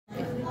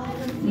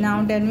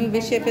Now tell me,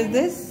 which shape is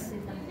this?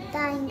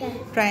 Triangle.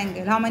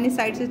 Triangle. How many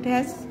sides it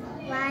has?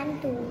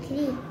 1, 2,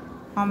 3.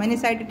 How many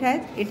sides it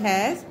has? It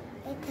has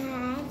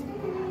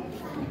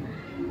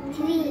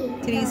 3.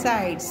 3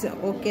 sides.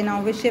 Okay,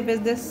 now which shape is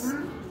this?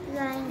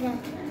 Triangle.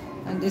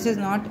 And this is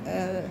not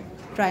a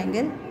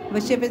triangle.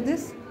 Which shape is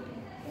this?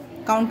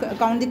 Count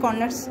the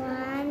corners.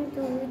 1,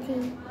 2,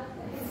 3.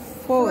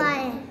 4.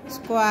 Square.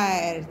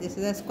 Square. This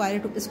is a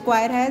square.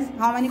 Square has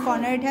how many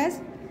corners it has?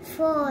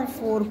 4.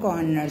 4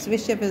 corners.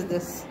 Which shape is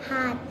this?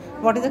 Heart.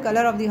 What is the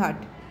color of the heart?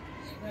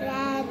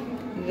 Red.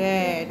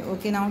 Red.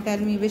 Okay, now tell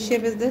me, which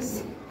shape is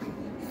this?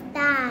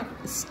 Star.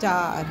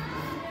 Star.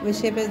 Which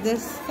shape is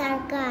this?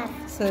 Circle.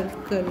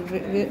 Circle.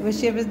 Which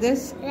shape is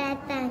this?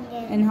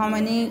 Rectangle. And how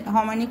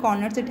many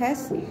corners it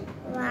has?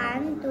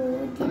 1,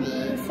 2,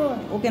 3, 4.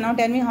 Okay, now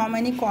tell me, how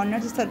many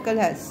corners the circle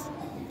has?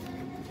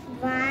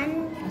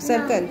 1.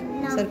 Circle.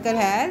 No. Circle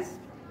has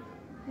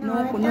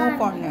no turn.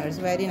 corners.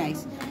 Very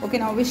nice. Okay,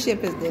 now which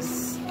shape is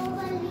this?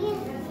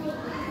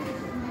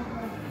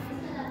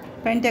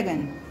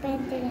 Pentagon.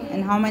 Pentagon.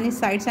 And how many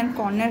sides and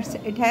corners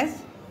it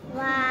has?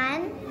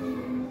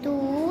 1,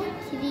 2,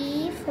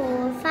 3,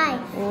 4,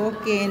 5.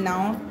 Okay,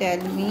 now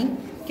tell me.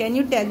 Can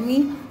you tell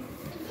me?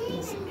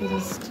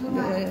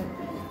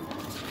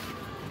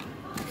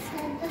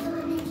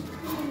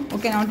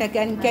 Okay, now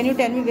can you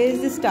tell me, where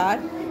is the star?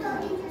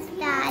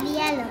 Star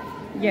yellow.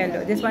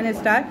 Yellow. This one is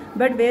star.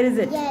 But where is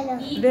it? Yellow.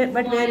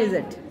 Where is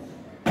it?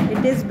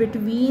 It is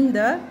between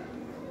the.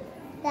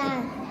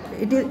 Star.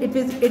 It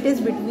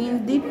is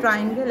between the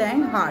triangle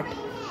and heart.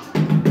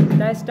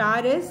 The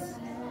star is.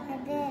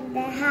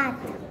 The heart.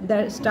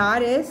 The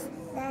star is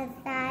The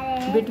star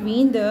is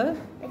between the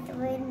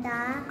between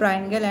the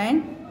triangle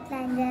and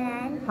triangle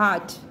and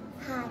heart.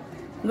 heart.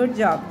 Good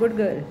job. Good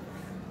girl.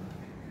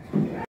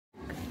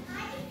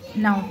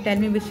 Now tell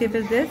me, which shape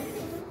is this?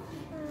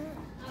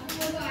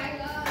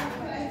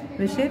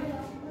 Which shape?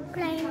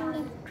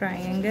 Triangle.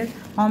 Triangle.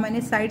 How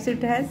many sides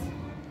it has?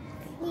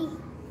 3.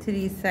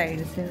 3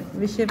 sides.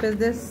 Which shape is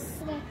this?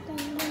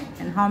 Rectangle.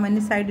 And how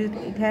many sides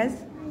it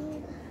has?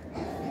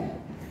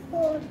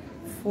 4.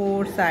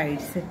 4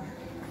 sides.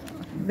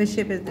 Which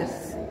shape is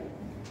this?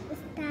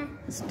 Star.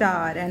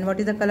 Star. And what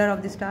is the color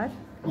of the star?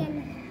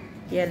 Yellow.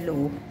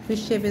 Yellow. Which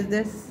shape is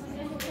this?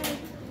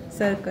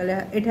 Circle.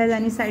 It has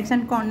any sides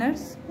and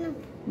corners? No.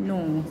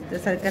 No. The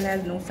circle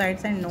has no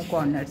sides and no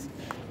corners.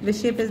 Which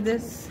shape is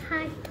this?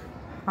 Heart.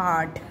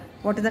 Heart.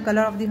 What is the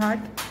color of the heart?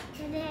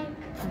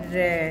 Red.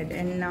 Red.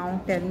 And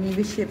now tell me,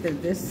 which shape is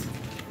this?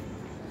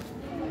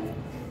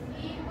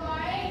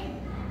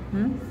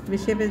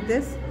 Which shape is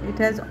this? It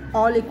has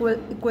all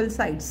equal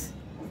sides.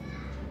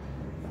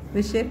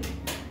 Which shape?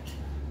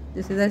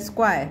 This is a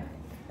square.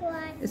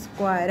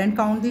 Square. And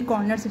count the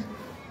corners.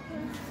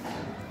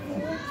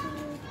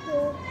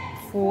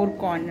 4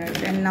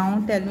 corners. And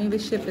now tell me,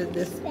 which shape is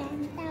this?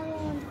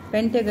 Pentagon.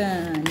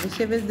 Pentagon. Which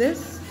shape is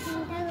this?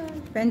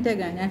 Pentagon.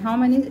 Pentagon. And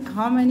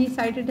how many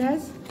sides it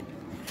has?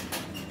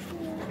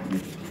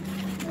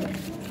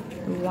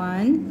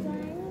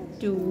 1,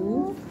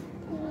 2,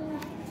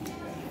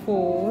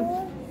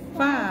 4,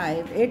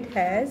 5. It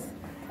has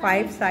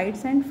 5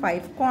 sides and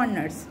 5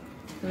 corners.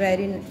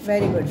 Very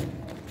good.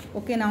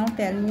 Okay, now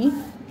tell me.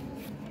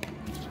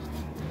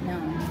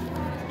 Now.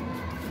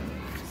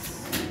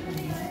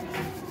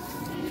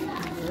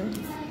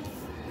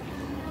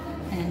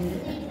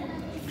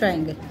 And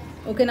triangle.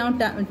 Okay, now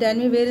tell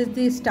me, where is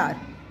the star?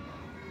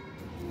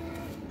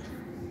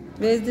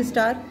 Where is the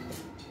star?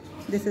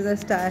 This is a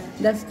star.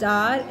 The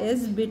star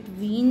is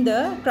between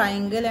the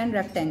triangle and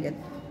rectangle.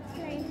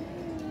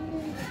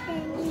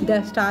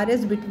 The star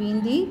is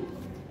between the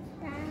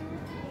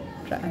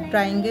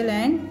triangle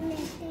and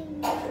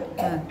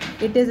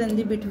it is in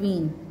the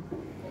between.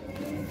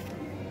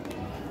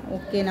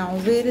 Okay, now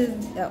where is?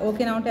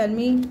 Okay, now tell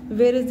me,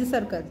 where is the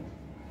circle?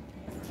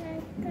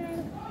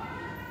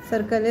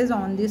 Circle is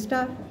on the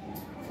star.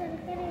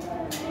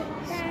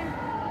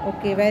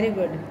 Okay, very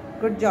good.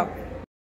 Good job.